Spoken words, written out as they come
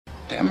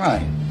Damn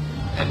right.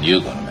 And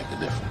you're gonna make a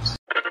difference.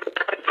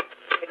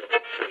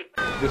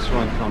 This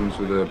one comes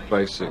with a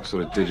basic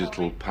sort of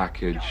digital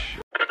package.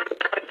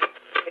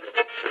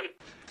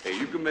 Hey,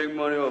 you can make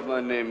money off my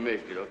name,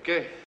 make it,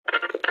 okay?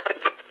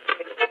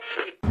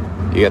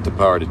 You got the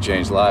power to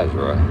change lives,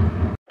 Roy.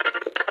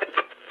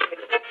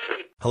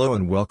 Hello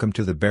and welcome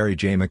to the Barry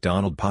J.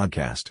 McDonald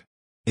Podcast.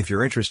 If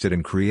you're interested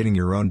in creating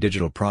your own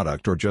digital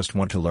product or just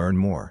want to learn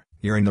more,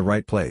 you're in the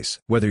right place.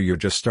 Whether you're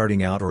just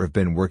starting out or have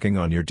been working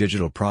on your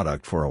digital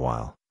product for a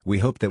while, we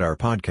hope that our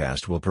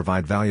podcast will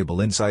provide valuable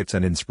insights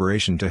and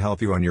inspiration to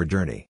help you on your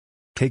journey.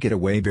 Take it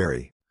away,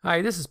 Barry.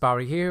 Hi, this is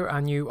Barry here,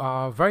 and you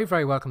are very,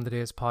 very welcome to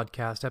today's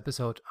podcast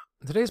episode.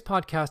 Today's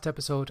podcast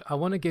episode, I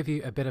want to give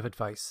you a bit of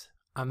advice,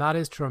 and that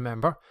is to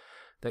remember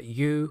that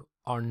you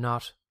are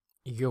not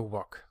your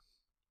work.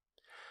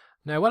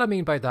 Now, what I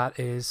mean by that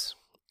is,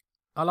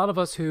 a lot of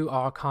us who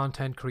are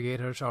content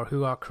creators or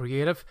who are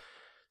creative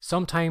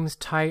sometimes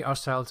tie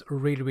ourselves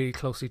really, really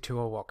closely to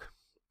our work.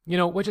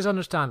 Which is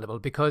understandable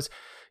because,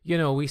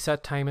 we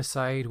set time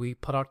aside, we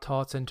put our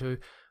thoughts into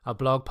a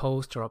blog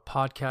post or a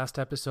podcast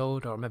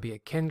episode or maybe a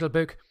Kindle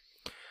book,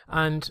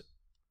 and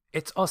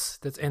it's us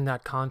that's in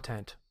that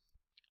content.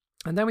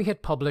 And then we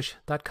hit publish,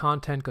 that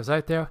content goes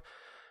out there,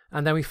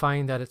 and then we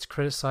find that it's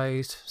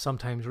criticized,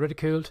 sometimes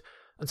ridiculed,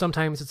 and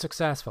sometimes it's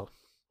successful.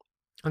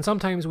 And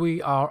sometimes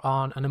we are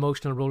on an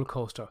emotional roller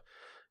coaster.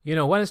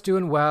 When it's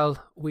doing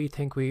well, we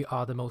think we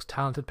are the most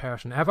talented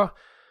person ever.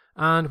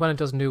 And when it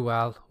doesn't do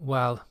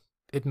well,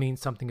 it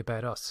means something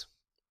about us.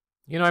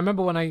 I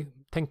remember when I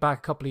think back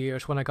a couple of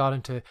years when I got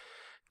into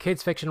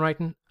kids fiction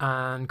writing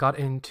and got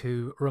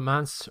into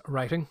romance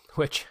writing,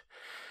 which,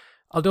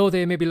 although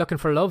they may be looking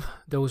for love,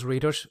 those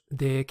readers,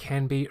 they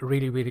can be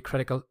really, really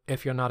critical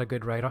if you're not a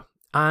good writer.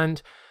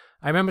 And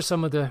I remember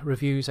some of the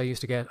reviews I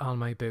used to get on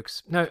my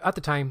books. Now, at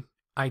the time,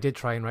 I did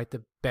try and write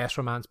the best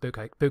romance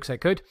books I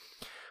could,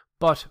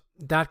 but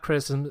that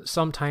criticism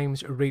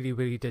sometimes really,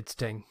 really did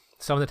sting.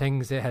 Some of the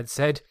things they had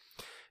said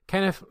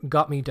kind of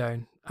got me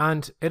down,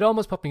 and it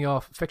almost put me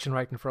off fiction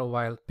writing for a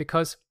while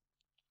because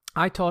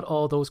I thought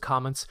all those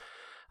comments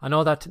and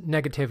all that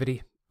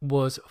negativity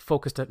was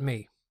focused at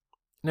me.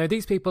 Now,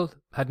 these people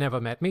had never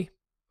met me.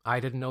 I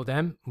didn't know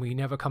them. We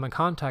never come in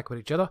contact with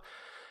each other.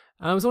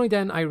 And it was only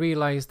then I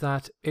realised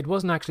that it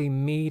wasn't actually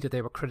me that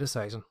they were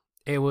criticising.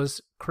 It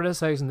was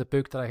criticising the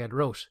book that I had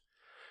wrote.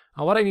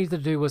 And what I needed to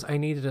do was I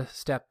needed to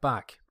step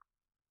back.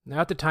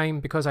 Now at the time,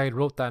 because I had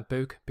wrote that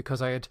book,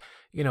 because I had,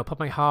 put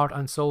my heart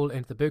and soul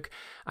into the book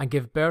and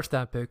give birth to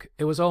that book,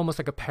 it was almost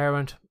like a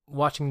parent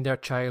watching their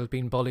child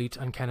being bullied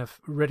and kind of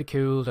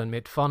ridiculed and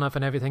made fun of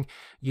and everything.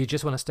 You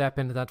just want to step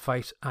into that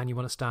fight and you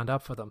want to stand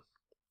up for them.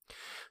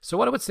 So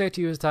what I would say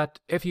to you is that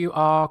if you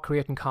are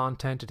creating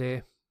content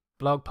today,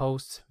 blog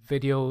posts,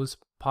 videos,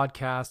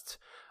 podcasts,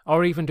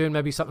 or even doing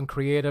maybe something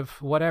creative,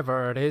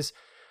 whatever it is,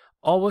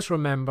 always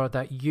remember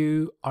that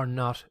you are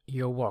not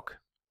your work.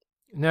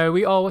 Now,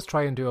 we always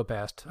try and do our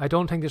best. I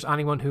don't think there's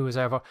anyone who has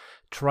ever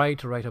tried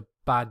to write a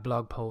bad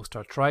blog post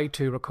or tried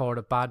to record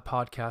a bad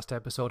podcast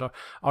episode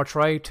or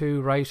tried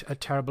to write a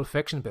terrible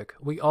fiction book.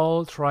 We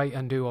all try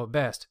and do our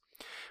best.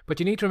 But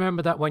you need to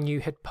remember that when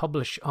you hit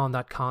publish on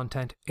that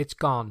content, it's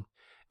gone.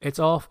 It's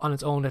off on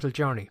its own little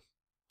journey.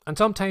 And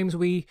sometimes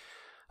we,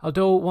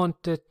 although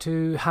want it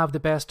to have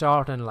the best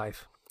start in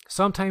life,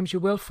 sometimes you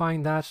will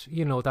find that,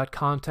 that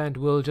content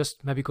will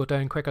just maybe go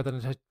down quicker than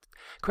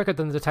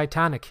the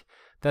Titanic,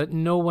 that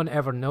no one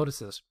ever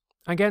notices.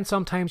 Again,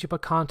 sometimes you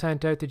put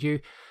content out that you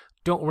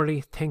don't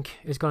really think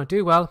is going to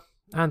do well,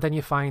 and then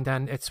you find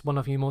then it's one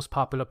of your most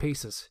popular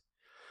pieces.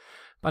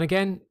 But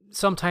again,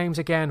 sometimes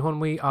when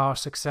we are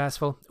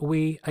successful,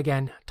 we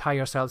again tie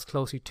ourselves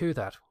closely to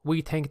that.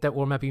 We think that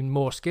we're maybe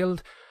more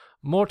skilled,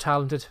 more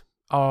talented,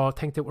 or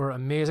think that we're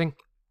amazing,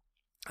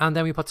 and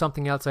then we put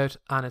something else out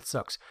and it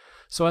sucks.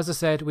 So as I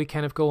said, we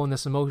kind of go on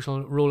this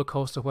emotional roller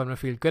coaster when we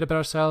feel good about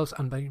ourselves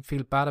and we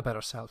feel bad about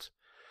ourselves.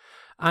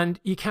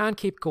 And you can't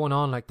keep going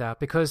on like that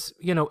because,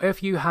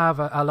 if you have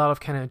a lot of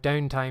kind of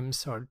down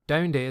times or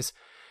down days,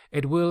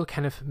 it will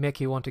kind of make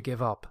you want to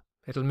give up.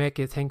 It'll make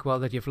you think,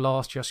 that you've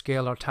lost your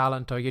skill or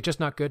talent or you're just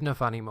not good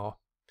enough anymore.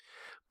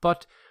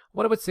 But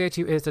what I would say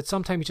to you is that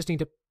sometimes you just need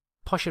to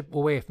push it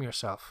away from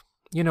yourself.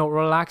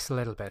 Relax a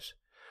little bit.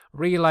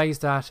 Realize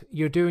that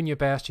you're doing your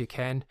best you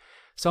can.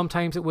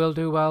 Sometimes it will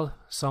do well,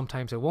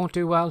 sometimes it won't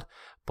do well,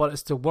 but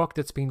it's the work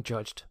that's being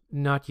judged,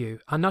 not you.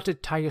 And not to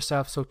tie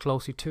yourself so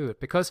closely to it,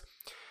 because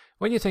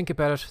when you think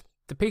about it,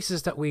 the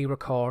pieces that we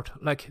record,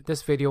 like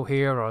this video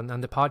here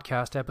and the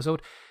podcast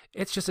episode,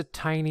 it's just a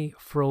tiny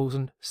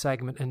frozen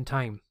segment in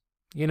time.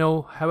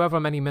 However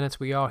many minutes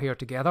we are here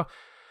together,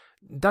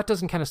 that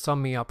doesn't kind of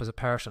sum me up as a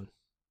person.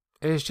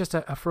 It's just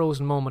a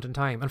frozen moment in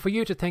time. And for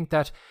you to think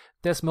that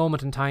this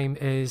moment in time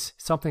is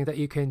something that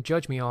you can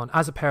judge me on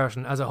as a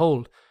person, as a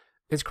whole,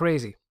 is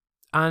crazy.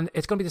 And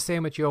it's going to be the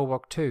same with your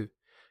work too.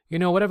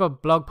 Whatever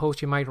blog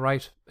post you might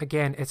write,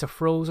 again, it's a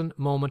frozen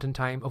moment in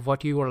time of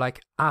what you were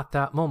like at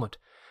that moment.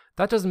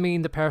 That doesn't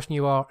mean the person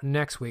you are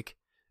next week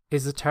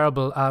is as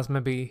terrible as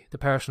maybe the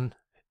person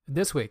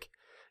this week.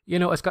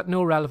 It's got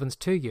no relevance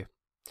to you.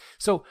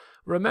 So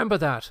remember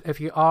that if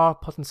you are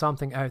putting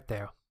something out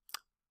there,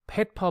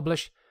 hit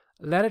publish,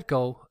 let it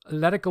go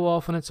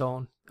off on its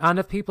own. And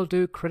if people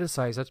do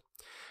criticize it,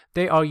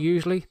 they are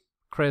usually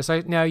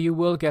criticized. Now, you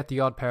will get the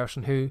odd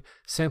person who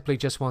simply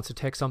just wants to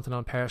take something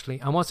on personally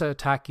and wants to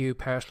attack you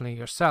personally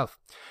yourself.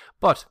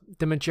 But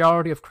the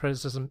majority of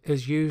criticism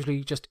is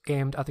usually just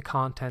aimed at the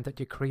content that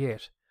you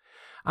create.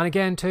 And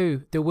again,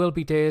 too, there will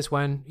be days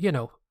when,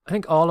 I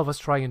think all of us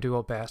try and do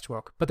our best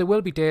work, but there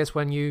will be days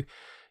when you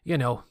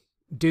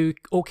do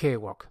okay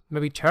work,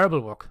 maybe terrible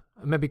work,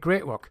 maybe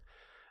great work.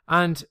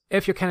 And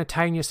if you're kind of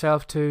tying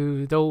yourself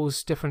to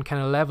those different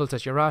kind of levels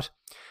that you're at,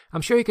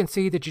 I'm sure you can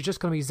see that you're just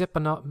going to be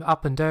zipping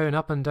up and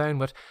down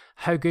with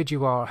how good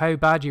you are, how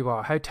bad you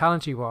are, how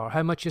talented you are,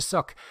 how much you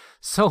suck.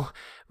 So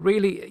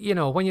really,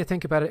 when you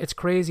think about it, it's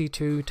crazy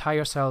to tie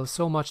yourselves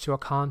so much to a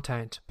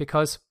content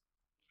because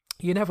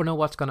you never know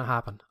what's going to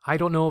happen. I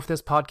don't know if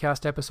this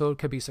podcast episode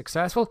could be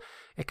successful.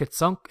 It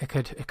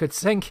could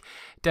sink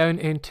down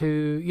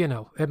into,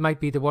 it might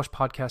be the worst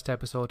podcast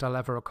episode I'll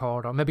ever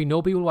record, or maybe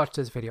nobody will watch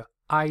this video.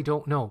 I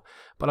don't know.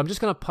 But I'm just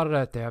going to put it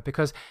out there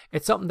because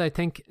it's something that I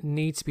think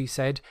needs to be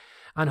said.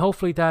 And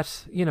hopefully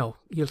that, you'll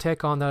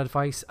take on that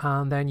advice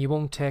and then you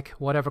won't take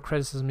whatever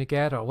criticism you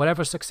get or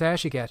whatever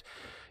success you get,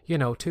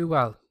 too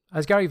well.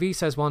 As Gary Vee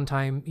says one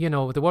time,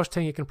 the worst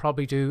thing you can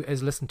probably do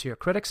is listen to your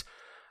critics.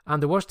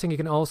 And the worst thing you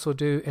can also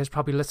do is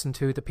probably listen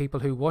to the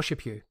people who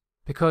worship you,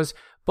 because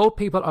both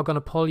people are going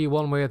to pull you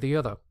one way or the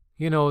other.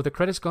 The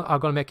critics are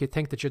going to make you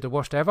think that you're the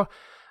worst ever,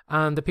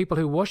 and the people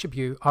who worship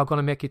you are going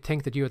to make you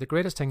think that you're the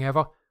greatest thing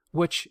ever,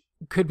 which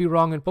could be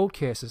wrong in both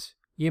cases.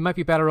 You might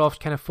be better off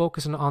kind of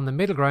focusing on the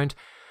middle ground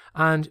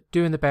and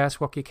doing the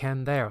best work you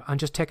can there, and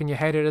just taking your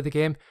head out of the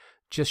game,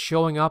 just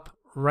showing up,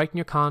 writing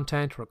your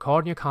content,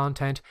 recording your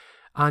content,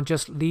 and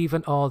just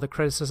leaving all the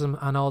criticism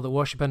and all the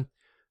worshipping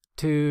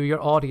to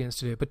your audience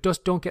to do. But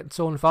just don't get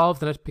so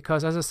involved in it,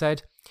 because as I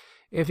said,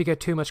 if you get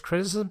too much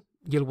criticism,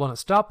 you'll want to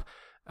stop,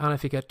 and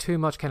if you get too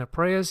much kind of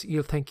praise,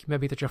 you'll think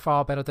maybe that you're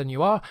far better than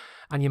you are,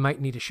 and you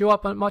might need to show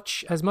up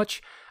as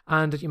much,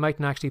 and that you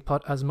mightn't actually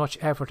put as much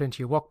effort into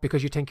your work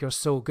because you think you're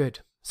so good.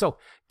 So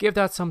give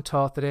that some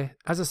thought today.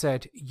 As I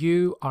said,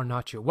 you are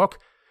not your work.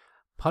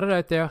 Put it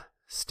out there,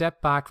 step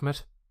back from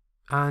it,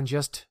 and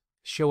just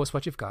show us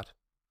what you've got.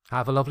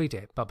 Have a lovely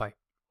day. Bye-bye.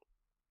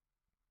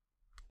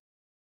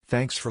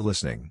 Thanks for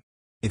listening.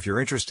 If you're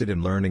interested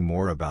in learning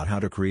more about how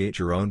to create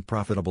your own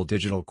profitable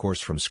digital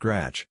course from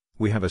scratch,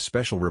 we have a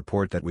special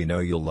report that we know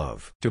you'll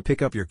love. To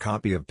pick up your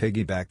copy of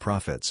Piggyback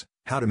Profits,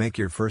 How to Make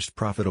Your First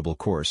Profitable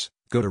Course,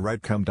 go to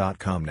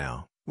writecome.com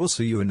now. We'll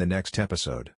see you in the next episode.